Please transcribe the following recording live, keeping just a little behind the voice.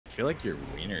feel like your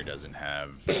wiener doesn't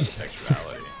have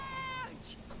sexuality.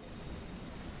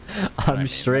 I'm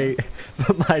straight,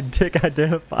 but my dick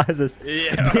identifies as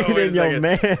being in your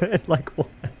man. Like what?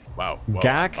 Wow.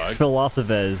 Gak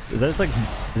Philosophes. Is that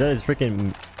his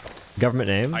freaking government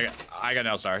name? I got an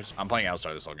L-Star. I'm playing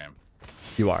L-Star this whole game.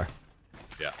 You are.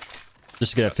 Yeah.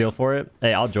 Just to get a feel for it.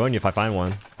 Hey, I'll join you if I find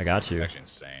one. I got you. It's actually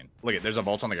insane. Look at, there's a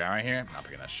bolt on the ground right here. I'm not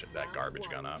picking that garbage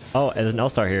gun up. Oh, and there's an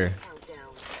L-Star here.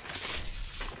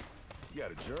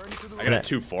 I got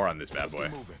a 2-4 on this bad boy.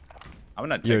 I'm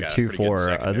gonna take You're a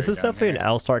 2-4. This is definitely an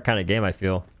L-Star kind of game, I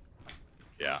feel.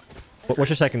 Yeah. What's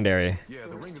your secondary?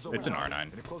 It's an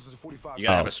R9. You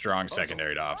gotta have a strong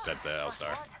secondary to offset the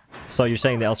L-Star. So you're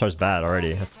saying the L-Star's bad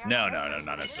already? No,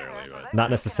 not necessarily, but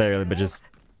not necessarily, but just.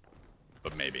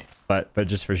 But maybe. But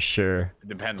just for sure. It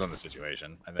depends on the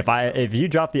situation. I think if you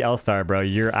drop the L-Star, bro,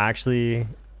 you're actually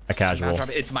a casual.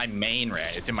 It's my main ray.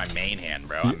 It's in my main hand,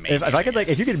 bro.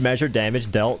 If you could measure damage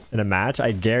dealt in a match,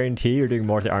 I guarantee you're doing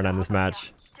more to R9 this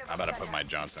match. I'm about to put my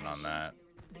Johnson on that.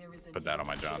 Put that on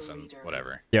my Johnson.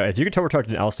 Whatever. Yo, if you could turbocharge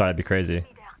an L-Star, that'd be crazy.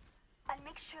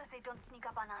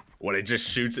 What, it just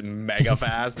shoots mega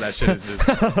fast? That shit is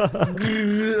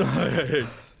just...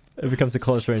 It becomes a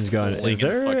close range gun. Is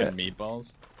there fucking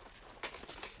meatballs?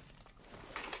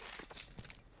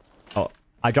 Oh,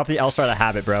 I dropped the L-Star out of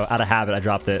habit, bro. Out of habit, I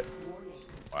dropped it.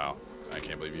 Wow, I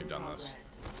can't believe you've done this.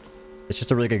 It's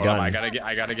just a really good gun. I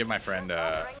gotta give my friend.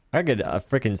 I get a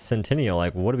freaking Centennial.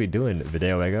 Like, what are we doing,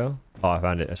 Video Ego? Oh, I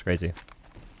found it. That's crazy.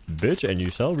 Bitch, and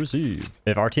you shall receive.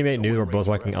 If our teammate knew we were both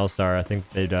liking L-Star, I think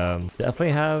they'd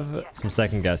definitely have some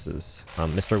second guesses.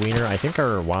 Mr. Wiener, I think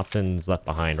our Watson's left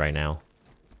behind right now.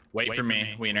 Wait for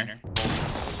me, Wiener.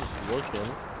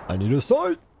 I need a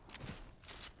sight.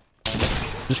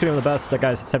 Just kidding, the best. That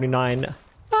guy's 79.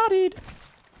 Bodied.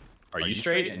 Are you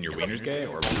straight and your wiener's gay,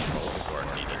 or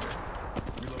needy?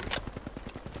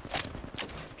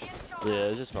 Yeah,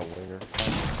 it's just my wiener.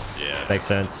 Yeah. Makes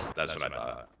sense. That's what I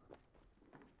thought.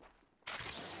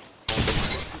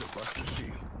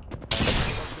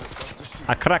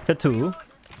 I cracked it too.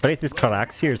 Breath is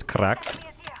cracked. Sears cracked.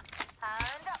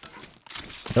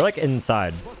 They're like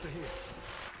inside.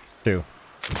 2.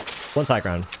 1 side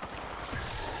ground.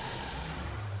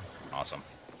 Awesome.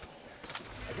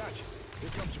 I got you. Here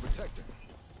comes your protector.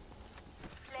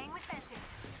 Playing with fences.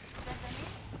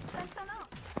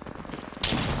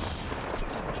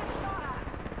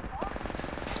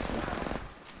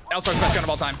 L-Star's best gun of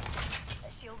all time.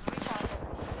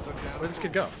 Where did this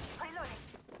kid go?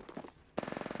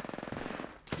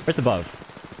 Right above.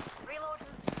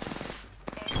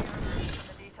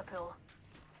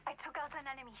 I took out an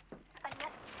enemy.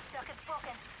 Circuit's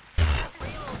broken.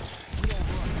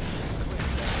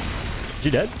 Is she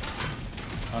dead?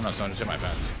 Oh no, someone just hit my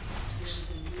fence.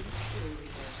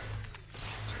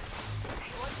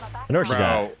 I know where she's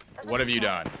at. What have you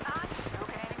done?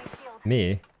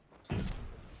 Me.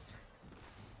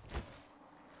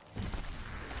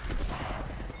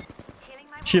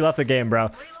 She left the game,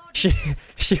 bro. She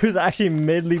was actually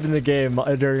mid leaving the game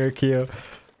during her queue.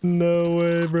 No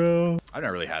way, bro. I've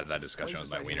never really had that discussion with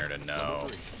my wiener to know.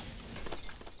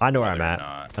 I know where I'm at.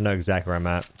 I know exactly where I'm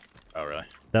at. Oh really?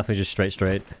 Definitely just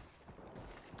straight.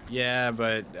 Yeah,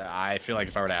 but I feel like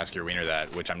if I were to ask your wiener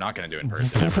that, which I'm not gonna do in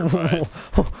person ever, but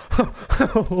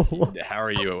how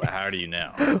do you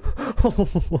know?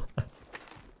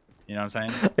 You know what I'm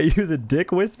saying? Are you the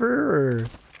dick whisperer or?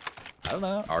 I don't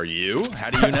know. Are you? How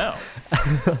do you know?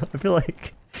 I feel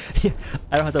like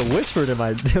I don't have to whisper to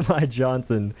my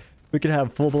Johnson. We can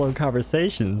have full-blown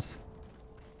conversations.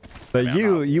 But I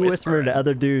mean, you whispering to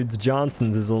other dudes'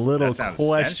 Johnsons is a little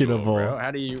questionable. Sensual, bro.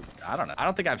 How do you? I don't know. I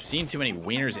don't think I've seen too many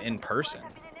wieners in person,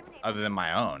 other than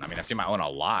my own. I mean, I've seen my own a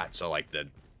lot, so like the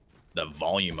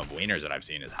volume of wieners that I've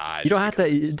seen is high. You don't have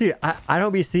to, dude. I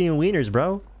don't be seeing wieners,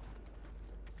 bro.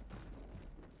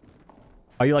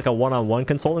 Are you like a one-on-one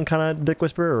consultant kind of dick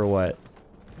whisperer or what?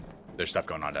 There's stuff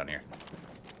going on down here.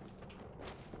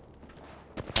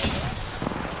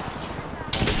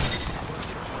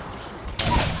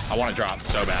 I want to drop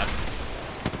so bad.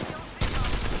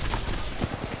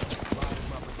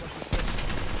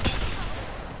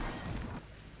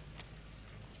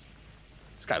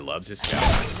 This guy loves his scout.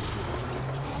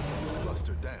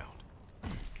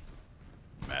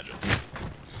 Imagine.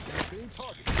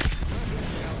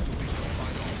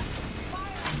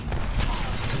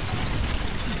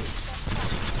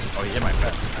 Oh, he hit my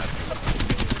fence.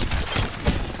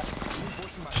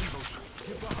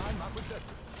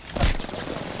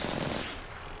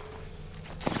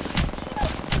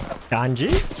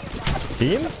 Ganji?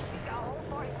 Team?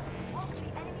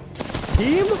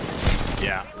 Team?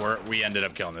 Yeah, we ended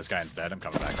up killing this guy instead. I'm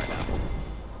coming back right now.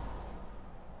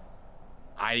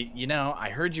 I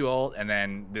heard you ult, and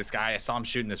then this guy, I saw him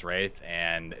shooting this Wraith,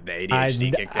 and the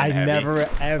ADHD kicked in I heavy. never,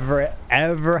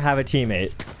 ever have a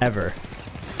teammate. Ever.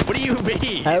 What do you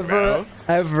mean,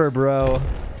 Ever, bro.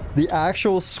 The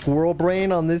actual squirrel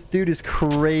brain on this dude is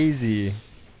crazy.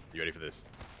 You ready for this?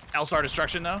 L-Star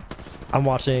destruction, though? I'm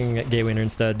watching Gay Wiener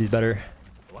instead. He's better.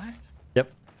 What?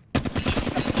 Yep.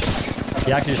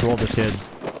 He actually just rolled this kid.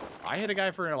 I hit a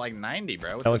guy for like 90,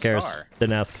 bro. With No one the cares. star.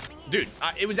 Didn't ask. Dude,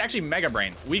 it was actually Mega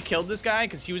Brain. We killed this guy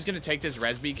because he was going to take this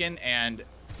res beacon, and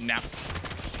now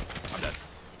I'm dead.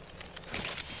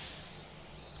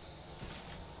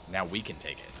 Now we can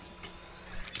take it.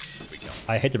 If we kill him.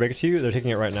 I hate to break it to you. They're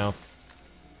taking it right now.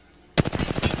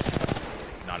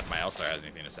 Not if my L-Star has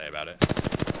anything to say about it.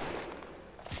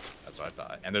 That's what I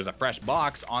thought. And there's a fresh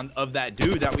box of that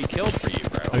dude that we killed for you,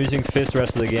 bro. I'm using Fist the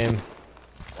rest of the game.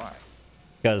 Why?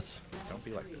 Because Don't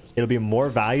be like this. it'll be more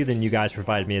value than you guys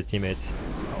provide me as teammates.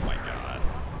 Oh my god.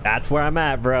 That's where I'm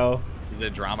at, bro. He's a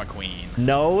drama queen.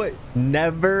 No,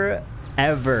 never,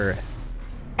 ever.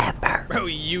 Bro,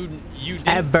 you didn't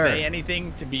Ever. say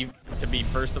anything to be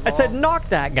first of all. I said knock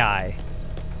that guy.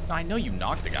 No, I know you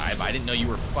knocked the guy, but I didn't know you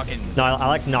were fucking. No, I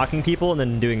like knocking people and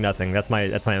then doing nothing. That's my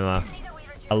MO.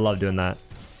 I love doing that.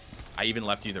 I even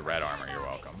left you the red armor. You're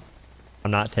welcome.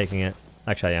 I'm not taking it.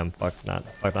 Actually, I am. Fuck not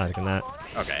taking that.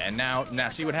 Okay, and now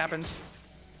see what happens.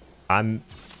 I'm,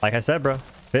 like I said, bro.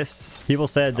 Fists. People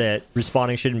said that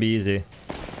respawning shouldn't be easy.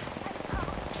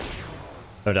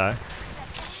 Oh, die.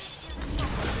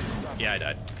 Yeah, I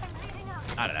died.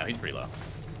 I don't know. He's pretty low.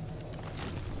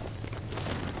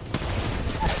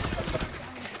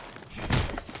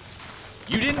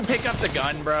 You didn't pick up the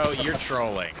gun, bro. You're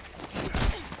trolling.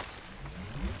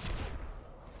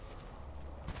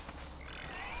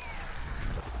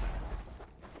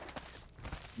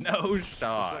 No Looks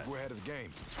shot. like we're ahead of the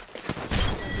game.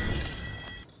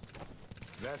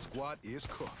 That squad is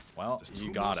cooked. Well, Just you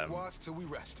two got more him. squads till we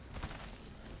rest.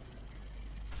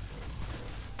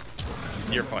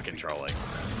 You're fucking trolling.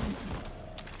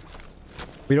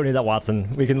 We don't need that,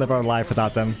 Watson. We can live our life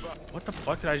without them. What the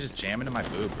fuck did I just jam into my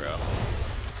boob, bro?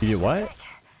 You do what?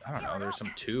 I don't know. There's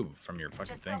some tube from your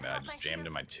fucking thing that I just jammed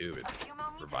in my tube. It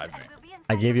revived me.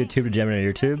 I gave you a tube to jam into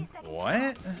your tube.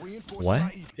 What?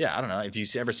 What? Yeah, I don't know. If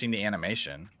you've ever seen the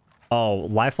animation, Oh,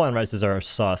 lifeline rises are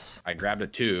sus. I grabbed a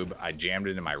tube, I jammed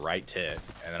it into my right tit,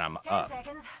 and then I'm up.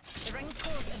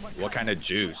 What kind of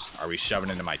juice are we shoving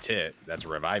into my tit that's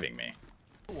reviving me?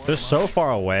 They're so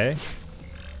far away.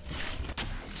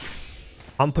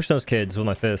 I'm pushing those kids with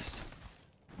my fist.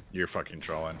 You're fucking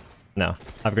trolling. No, I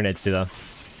have grenades too, though.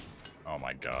 Oh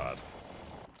my god.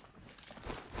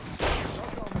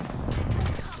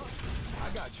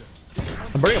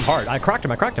 I'm burning him hard. I cracked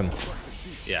him.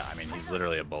 Yeah, I mean, he's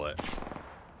literally a bullet.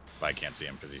 But I can't see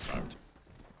him because he's smoked.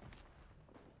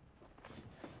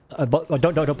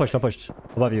 Don't push.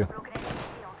 Above you.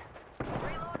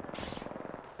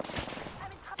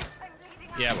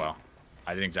 Yeah, well,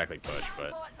 I didn't exactly push,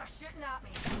 but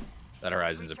that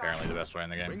Horizon's apparently the best way in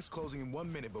the game. Ring's closing in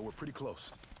 1 minute, but we're pretty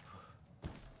close.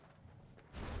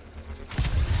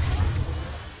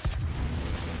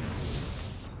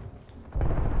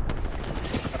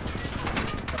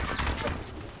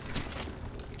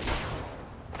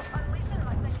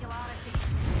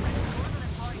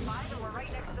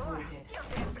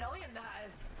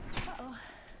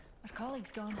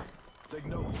 Colleague's gone. Take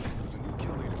note. There's a new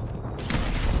kill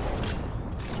leader.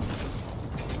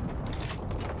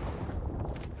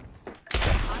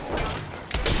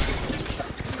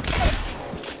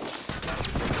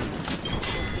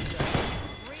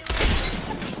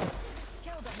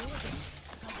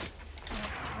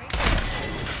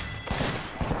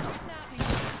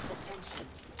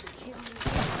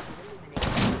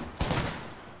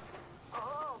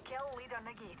 Oh, kill leader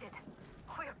negated.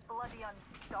 We're bloody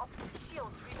unstopped.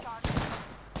 Shields recharged.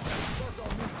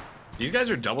 These guys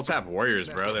are double tap warriors,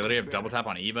 bro. They literally have double tap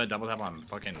on Eva, double tap on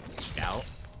fucking Scout.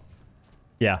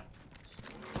 Yeah.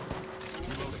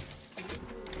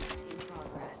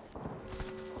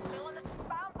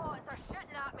 Bomb bots are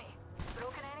shooting at me.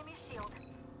 Broken enemy shield.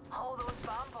 All those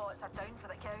bomb bots are down for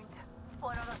the count.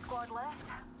 One other squad left.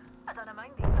 I don't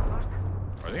mind these numbers.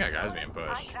 I think that guy's being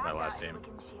pushed by last team.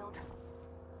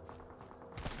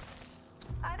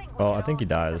 Well, I think he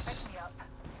dies.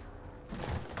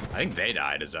 I think they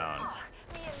died his own.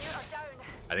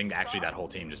 I think actually that whole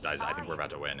team just dies. I think we're about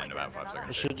to win in about 5 There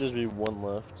seconds. should just be one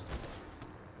left.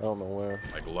 I don't know where.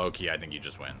 Like low key, I think you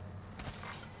just win.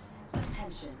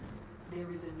 Attention, there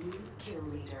is a new kill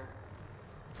leader.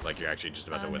 Like you're actually just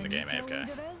about to win the game, AFK.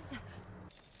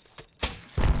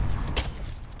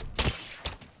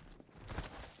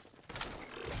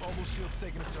 Bubble shield's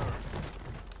taking a turn.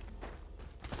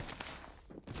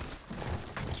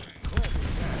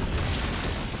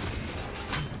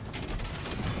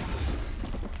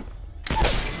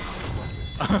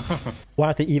 One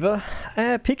at the Eva.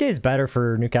 PK is better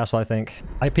for Newcastle, I think.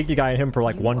 I peeked a guy at him for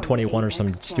like 121 or some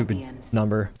stupid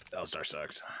number. L-Star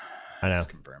sucks. I know. It's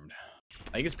confirmed.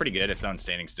 I think it's pretty good if someone's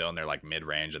standing still and they're like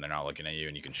mid-range and they're not looking at you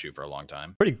and you can shoot for a long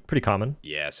time. Pretty common.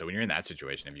 Yeah, so when you're in that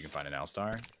situation, if you can find an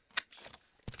L-Star,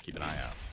 keep an eye out.